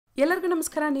ಎಲ್ಲರಿಗೂ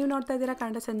ನಮಸ್ಕಾರ. ನೀವು ನೋಡ್ತಾ ಇದ್ದೀರಾ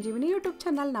ಕನ್ನಡ ಸಂಜೀವಿನಿ ಯೂಟ್ಯೂಬ್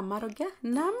ಚಾನಲ್. ನಮ್ಮ ಆರೋಗ್ಯ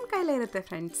ನಮ್ಮ ಕೈಲೇ ಇರುತ್ತೆ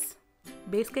ಫ್ರೆಂಡ್ಸ್.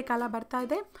 ಬೇಸಿಗೆ ಕಾಲ ಬರ್ತಾ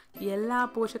ಇದೆ. ಎಲ್ಲ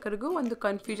ಪೋಷಕರಿಗೂ ಒಂದು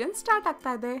ಕನ್ಫ್ಯೂಷನ್ ಸ್ಟಾರ್ಟ್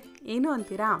ಆಗ್ತಾ ಇದೆ. ಏನು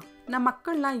ಅಂತೀರಾ? ನಮ್ಮ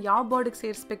ಮಕ್ಕಳನ್ನ ಯಾವ ಬೋರ್ಡಿಗೆ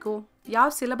ಸೇರಿಸ್ಬೇಕು, ಯಾವ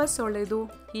ಸಿಲೆಬಸ್ ಒಳ್ಳೇದು,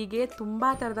 ಹೀಗೆ ತುಂಬ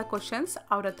ಥರದ ಕ್ವಶನ್ಸ್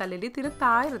ಅವರ ತಲೆಯಲ್ಲಿ ತಿರುಗ್ತಾ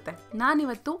ಇರುತ್ತೆ.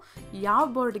 ನಾನಿವತ್ತು ಯಾವ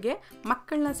ಬೋರ್ಡ್ಗೆ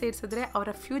ಮಕ್ಕಳನ್ನ ಸೇರಿಸಿದ್ರೆ ಅವರ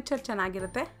ಫ್ಯೂಚರ್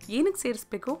ಚೆನ್ನಾಗಿರುತ್ತೆ, ಏನಕ್ಕೆ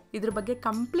ಸೇರಿಸ್ಬೇಕು, ಇದ್ರ ಬಗ್ಗೆ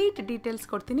ಕಂಪ್ಲೀಟ್ ಡೀಟೇಲ್ಸ್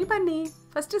ಕೊಡ್ತೀನಿ ಬನ್ನಿ.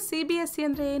 ಫಸ್ಟ್ CBSE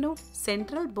ಅಂದರೆ ಏನು?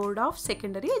 Central board of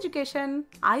secondary education.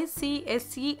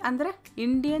 ICSE ಅಂದರೆ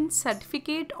Indian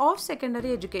certificate of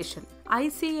secondary education.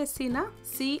 ICSE ನ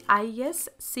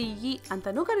CISCE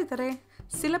ಅಂತಾನೂ ಕರೀತಾರೆ.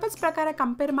 ಸಿಲೆಬಸ್ ಪ್ರಕಾರ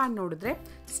ಕಂಪೇರ್ ಮಾಡಿ ನೋಡಿದ್ರೆ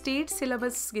ಸ್ಟೇಟ್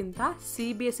ಸಿಲೆಬಸ್ಗಿಂತ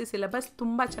CBSE ಸಿಲೆಬಸ್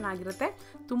ತುಂಬ ಚೆನ್ನಾಗಿರುತ್ತೆ,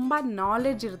 ತುಂಬ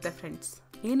ನಾಲೆಡ್ಜ್ ಇರುತ್ತೆ ಫ್ರೆಂಡ್ಸ್.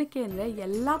 ಏನಕ್ಕೆ ಅಂದರೆ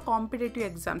ಎಲ್ಲ ಕಾಂಪಿಟೇಟಿವ್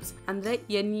ಎಕ್ಸಾಮ್ಸ್ ಅಂದರೆ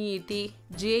NEET,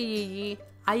 JEE,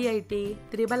 IIT,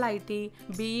 IIT,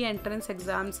 BE entrance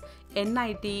exams,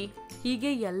 NIT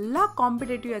ಹೀಗೆ ಎಲ್ಲ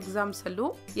ಕಾಂಪಿಟೇಟಿವ್ ಎಕ್ಸಾಮ್ಸಲ್ಲೂ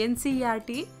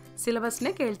NCERT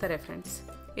ಸಿಲೆಬಸ್ನೇ ಕೇಳ್ತಾರೆ ಫ್ರೆಂಡ್ಸ್.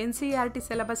 NCERT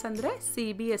ಸಿಲೆಬಸ್ ಅಂದರೆ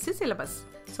CBSE ಸಿಲೆಬಸ್.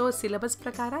 ಸೊ ಸಿಲೆಬಸ್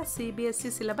ಪ್ರಕಾರ CBSE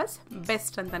ಸಿಲೆಬಸ್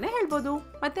ಬೆಸ್ಟ್ ಅಂತಲೇ ಹೇಳ್ಬೋದು.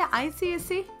 ಮತ್ತು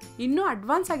ICSE ಇನ್ನೂ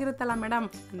ಅಡ್ವಾನ್ಸ್ ಆಗಿರುತ್ತಲ್ಲ ಮೇಡಮ್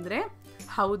ಅಂದರೆ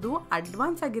ಹೌದು,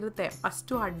 ಅಡ್ವಾನ್ಸ್ ಆಗಿರುತ್ತೆ.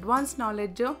 ಅಷ್ಟು ಅಡ್ವಾನ್ಸ್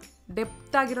ನಾಲೆಡ್ಜು,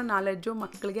 ಡೆಪ್ತ್ ಆಗಿರೋ ನಾಲೆಡ್ಜು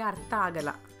ಮಕ್ಕಳಿಗೆ ಅರ್ಥ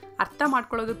ಆಗಲ್ಲ. ಅರ್ಥ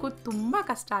ಮಾಡ್ಕೊಳ್ಳೋದಕ್ಕೂ ತುಂಬ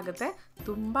ಕಷ್ಟ ಆಗುತ್ತೆ,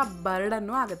 ತುಂಬ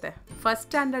ಬರ್ಡನ್ನು ಆಗುತ್ತೆ. ಫಸ್ಟ್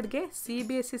ಸ್ಟ್ಯಾಂಡರ್ಡ್ಗೆ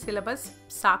CBSE ಸಿಲೆಬಸ್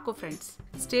ಸಾಕು ಫ್ರೆಂಡ್ಸ್.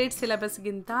 ಸ್ಟೇಟ್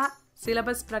ಸಿಲೆಬಸ್ಗಿಂತ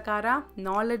ಸಿಲೆಬಸ್ ಪ್ರಕಾರ,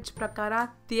 ನಾಲೆಡ್ಜ್ ಪ್ರಕಾರ,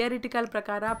 ಥಿಯರಿಟಿಕಲ್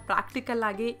ಪ್ರಕಾರ, ಪ್ರಾಕ್ಟಿಕಲ್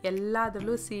ಆಗಿ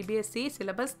ಎಲ್ಲದರಲ್ಲೂ CBSE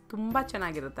ಸಿಲೆಬಸ್ ತುಂಬ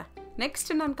ಚೆನ್ನಾಗಿರುತ್ತೆ.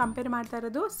 ನೆಕ್ಸ್ಟ್ ನಾನು ಕಂಪೇರ್ ಮಾಡ್ತಾ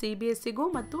ಇರೋದು CBSEಗೂ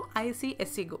ಮತ್ತು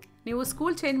ICSEಗೂ. ನೀವು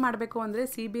ಸ್ಕೂಲ್ ಚೇಂಜ್ ಮಾಡಬೇಕು ಅಂದರೆ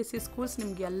CBSE ಸ್ಕೂಲ್ಸ್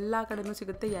ನಿಮ್ಗೆ ಎಲ್ಲ ಕಡೆನೂ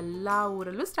ಸಿಗುತ್ತೆ, ಎಲ್ಲ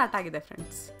ಊರಲ್ಲೂ ಸ್ಟಾರ್ಟ್ ಆಗಿದೆ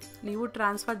ಫ್ರೆಂಡ್ಸ್. ನೀವು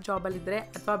ಟ್ರಾನ್ಸ್ಫರ್ ಜಾಬಲ್ಲಿದ್ದರೆ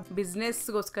ಅಥವಾ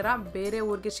ಬಿಸ್ನೆಸ್ಗೋಸ್ಕರ ಬೇರೆ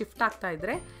ಊರಿಗೆ ಶಿಫ್ಟ್ ಆಗ್ತಾ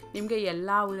ಇದ್ದರೆ ನಿಮಗೆ ಎಲ್ಲ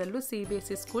ಊರಲ್ಲೂ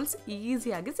CBSE ಸ್ಕೂಲ್ಸ್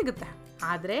ಈಸಿಯಾಗಿ ಸಿಗುತ್ತೆ.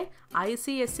 ಆದರೆ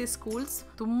ICSE ಸ್ಕೂಲ್ಸ್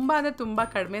ತುಂಬ ಅಂದರೆ ತುಂಬ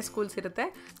ಕಡಿಮೆ ಸ್ಕೂಲ್ಸ್ ಇರುತ್ತೆ.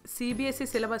 CBSE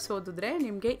ಸಿಲೆಬಸ್ ಓದಿದ್ರೆ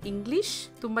ನಿಮಗೆ ಇಂಗ್ಲೀಷ್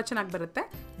ತುಂಬ ಚೆನ್ನಾಗಿ ಬರುತ್ತೆ,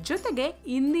 ಜೊತೆಗೆ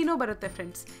ಹಿಂದಿನೂ ಬರುತ್ತೆ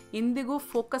ಫ್ರೆಂಡ್ಸ್. ಹಿಂದಿಗೂ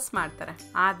ಫೋಕಸ್ ಮಾಡ್ತಾರೆ.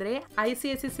 ಆದರೆ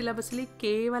ICSE ಸಿಲೆಬಸ್ಲಿ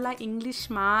ಕೇವಲ ಇಂಗ್ಲೀಷ್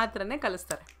ಮಾತ್ರನೇ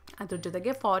ಕಲಿಸ್ತಾರೆ. ಅದ್ರ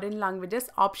ಜೊತೆಗೆ ಫಾರಿನ್ ಲ್ಯಾಂಗ್ವೇಜಸ್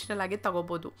ಆಪ್ಷನಲ್ ಆಗಿ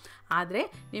ತಗೋಬೋದು. ಆದರೆ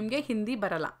ನಿಮಗೆ ಹಿಂದಿ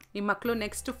ಬರಲ್ಲ. ನಿಮ್ಮ ಮಕ್ಕಳು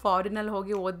ನೆಕ್ಸ್ಟ್ ಫಾರಿನಲ್ಲಿ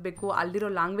ಹೋಗಿ ಓದಬೇಕು, ಅಲ್ಲಿರೋ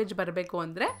ಲ್ಯಾಂಗ್ವೇಜ್ ಬರಬೇಕು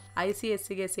ಅಂದರೆ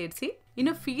ICSEಗೆ ಸೇರಿಸಿ.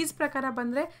 ಇನ್ನು ಫೀಸ್ ಪ್ರಕಾರ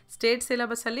ಬಂದರೆ ಸ್ಟೇಟ್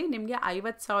ಸಿಲೆಬಸ್ಸಲ್ಲಿ ನಿಮಗೆ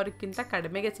 50,000ಕ್ಕಿಂತ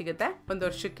ಕಡಿಮೆಗೆ ಸಿಗುತ್ತೆ ಒಂದು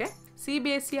ವರ್ಷಕ್ಕೆ.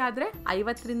 CBSE ಆದರೆ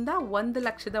 50,000ರಿಂದ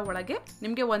 1,00,000 ಒಳಗೆ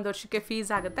ನಿಮಗೆ ಒಂದು ವರ್ಷಕ್ಕೆ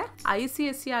ಫೀಸ್ ಆಗುತ್ತೆ.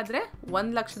 ICSE ಆದರೆ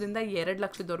 1,00,000ದಿಂದ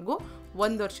 2,00,000ವರೆಗೂ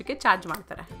ಒಂದು ವರ್ಷಕ್ಕೆ ಚಾರ್ಜ್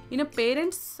ಮಾಡ್ತಾರೆ. ಇನ್ನು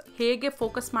ಪೇರೆಂಟ್ಸ್ ಹೇಗೆ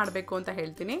ಫೋಕಸ್ ಮಾಡಬೇಕು ಅಂತ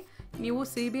ಹೇಳ್ತೀನಿ. ನೀವು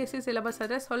CBSE ಸಿಲೆಬಸ್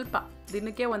ಆದರೆ ಸ್ವಲ್ಪ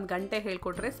ದಿನಕ್ಕೆ 1 ಗಂಟೆ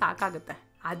ಹೇಳ್ಕೊಟ್ರೆ ಸಾಕಾಗುತ್ತೆ.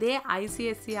 ಅದೇ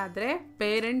ICSE ಆದರೆ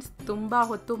ಪೇರೆಂಟ್ಸ್ ತುಂಬ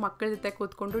ಹೊತ್ತು ಮಕ್ಕಳ ಜೊತೆ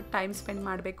ಕೂತ್ಕೊಂಡು ಟೈಮ್ ಸ್ಪೆಂಡ್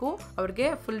ಮಾಡಬೇಕು, ಅವ್ರಿಗೆ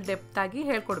ಫುಲ್ ಡೆಪ್ತ್ ಆಗಿ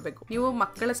ಹೇಳ್ಕೊಡ್ಬೇಕು. ನೀವು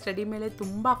ಮಕ್ಕಳ ಸ್ಟಡಿ ಮೇಲೆ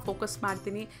ತುಂಬ ಫೋಕಸ್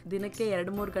ಮಾಡ್ತೀನಿ, ದಿನಕ್ಕೆ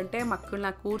 2-3 ಗಂಟೆ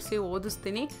ಮಕ್ಕಳನ್ನ ಕೂರಿಸಿ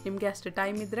ಓದಿಸ್ತೀನಿ, ನಿಮಗೆ ಅಷ್ಟು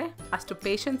ಟೈಮ್ ಇದ್ದರೆ, ಅಷ್ಟು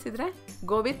ಪೇಷನ್ಸ್ ಇದ್ದರೆ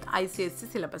go with ICSE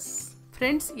syllabus.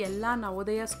 Friends, ಎಲ್ಲ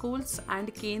ನವೋದಯ ಸ್ಕೂಲ್ಸ್ ಆ್ಯಂಡ್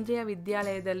ಕೇಂದ್ರೀಯ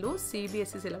ವಿದ್ಯಾಲಯದಲ್ಲೂ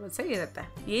CBSE ಸಿಲೆಬಸ್ಸೇ ಇರುತ್ತೆ.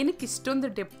 ಏನಕ್ಕೆ ಇಷ್ಟೊಂದು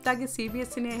ಡೆಪ್ತಾಗಿ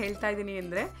CBSEನೇ ಹೇಳ್ತಾ ಇದ್ದೀನಿ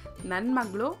ಅಂದರೆ ನನ್ನ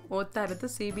ಮಗಳು ಓದ್ತಾ ಇರೋದು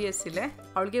CBSEಲೇ.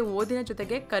 ಅವಳಿಗೆ ಓದಿನ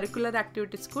ಜೊತೆಗೆ ಕರಿಕ್ಯುಲರ್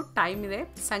ಆಕ್ಟಿವಿಟೀಸ್ಗೂ ಟೈಮ್ ಇದೆ.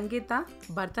 ಸಂಗೀತ,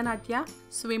 Bharatanatyam,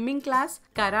 swimming class,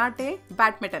 karate,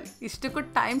 badminton ಇಷ್ಟಕ್ಕೂ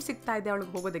ಟೈಮ್ ಸಿಗ್ತಾ ಇದೆ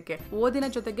ಅವಳಿಗೆ ಹೋಗೋದಕ್ಕೆ. ಓದಿನ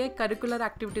ಜೊತೆಗೆ ಕರಿಕ್ಯುಲರ್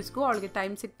ಆಕ್ಟಿವಿಟೀಸ್ಗೂ ಅವಳಿಗೆ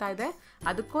ಟೈಮ್ ಸಿಗ್ತಾ ಇದೆ.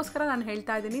 ಅದಕ್ಕೋಸ್ಕರ ನಾನು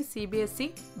ಹೇಳ್ತಾ ಇದ್ದೀನಿ CBSE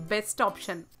ಬೆಸ್ಟ್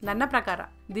ಆಪ್ಷನ್ ನನ್ನ ಪ್ರಕಾರ.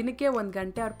 ದಿನಕ್ಕೆ 1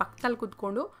 ಗಂಟೆ ಅವ್ರ ಪಕ್ಕದಲ್ಲಿ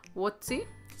ಕೂತ್ಕೊಂಡು ಓದಿಸಿ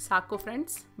ಸಾಕು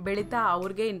ಫ್ರೆಂಡ್ಸ್. ಬೆಳೀತಾ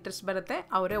ಅವ್ರಿಗೆ ಇಂಟ್ರೆಸ್ಟ್ ಬರುತ್ತೆ,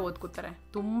 ಅವರೇ ಓದ್ಕೋತಾರೆ.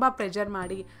 ತುಂಬ ಪ್ರೆಷರ್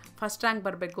ಮಾಡಿ ಫಸ್ಟ್ ರ್ಯಾಂಕ್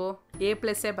ಬರಬೇಕು,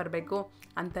 A+ ಬರಬೇಕು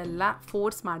ಅಂತೆಲ್ಲ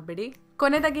ಫೋರ್ಸ್ ಮಾಡಬೇಡಿ.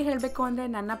 ಕೊನೆಯದಾಗಿ ಹೇಳಬೇಕು ಅಂದರೆ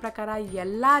ನನ್ನ ಪ್ರಕಾರ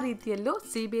ಎಲ್ಲ ರೀತಿಯಲ್ಲೂ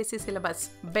CBSE ಸಿಲೆಬಸ್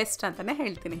ಬೆಸ್ಟ್ ಅಂತಲೇ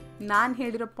ಹೇಳ್ತೀನಿ. ನಾನು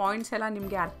ಹೇಳಿರೋ ಪಾಯಿಂಟ್ಸ್ ಎಲ್ಲ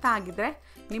ನಿಮಗೆ ಅರ್ಥ ಆಗಿದ್ರೆ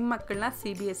ನಿಮ್ಮ ಮಕ್ಕಳನ್ನ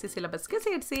CBSE ಸಿಲೆಬಸ್ಗೆ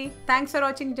ಸೇರಿಸಿ. Thanks for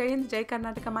watching. ಜೈ ಹಿಂದ್, ಜೈ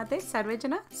ಕರ್ನಾಟಕ ಮಾತೆ. ಸರ್ವೇ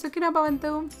ಜನ ಸುಖಿನೋ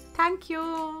ಭವಂತು. Thank you.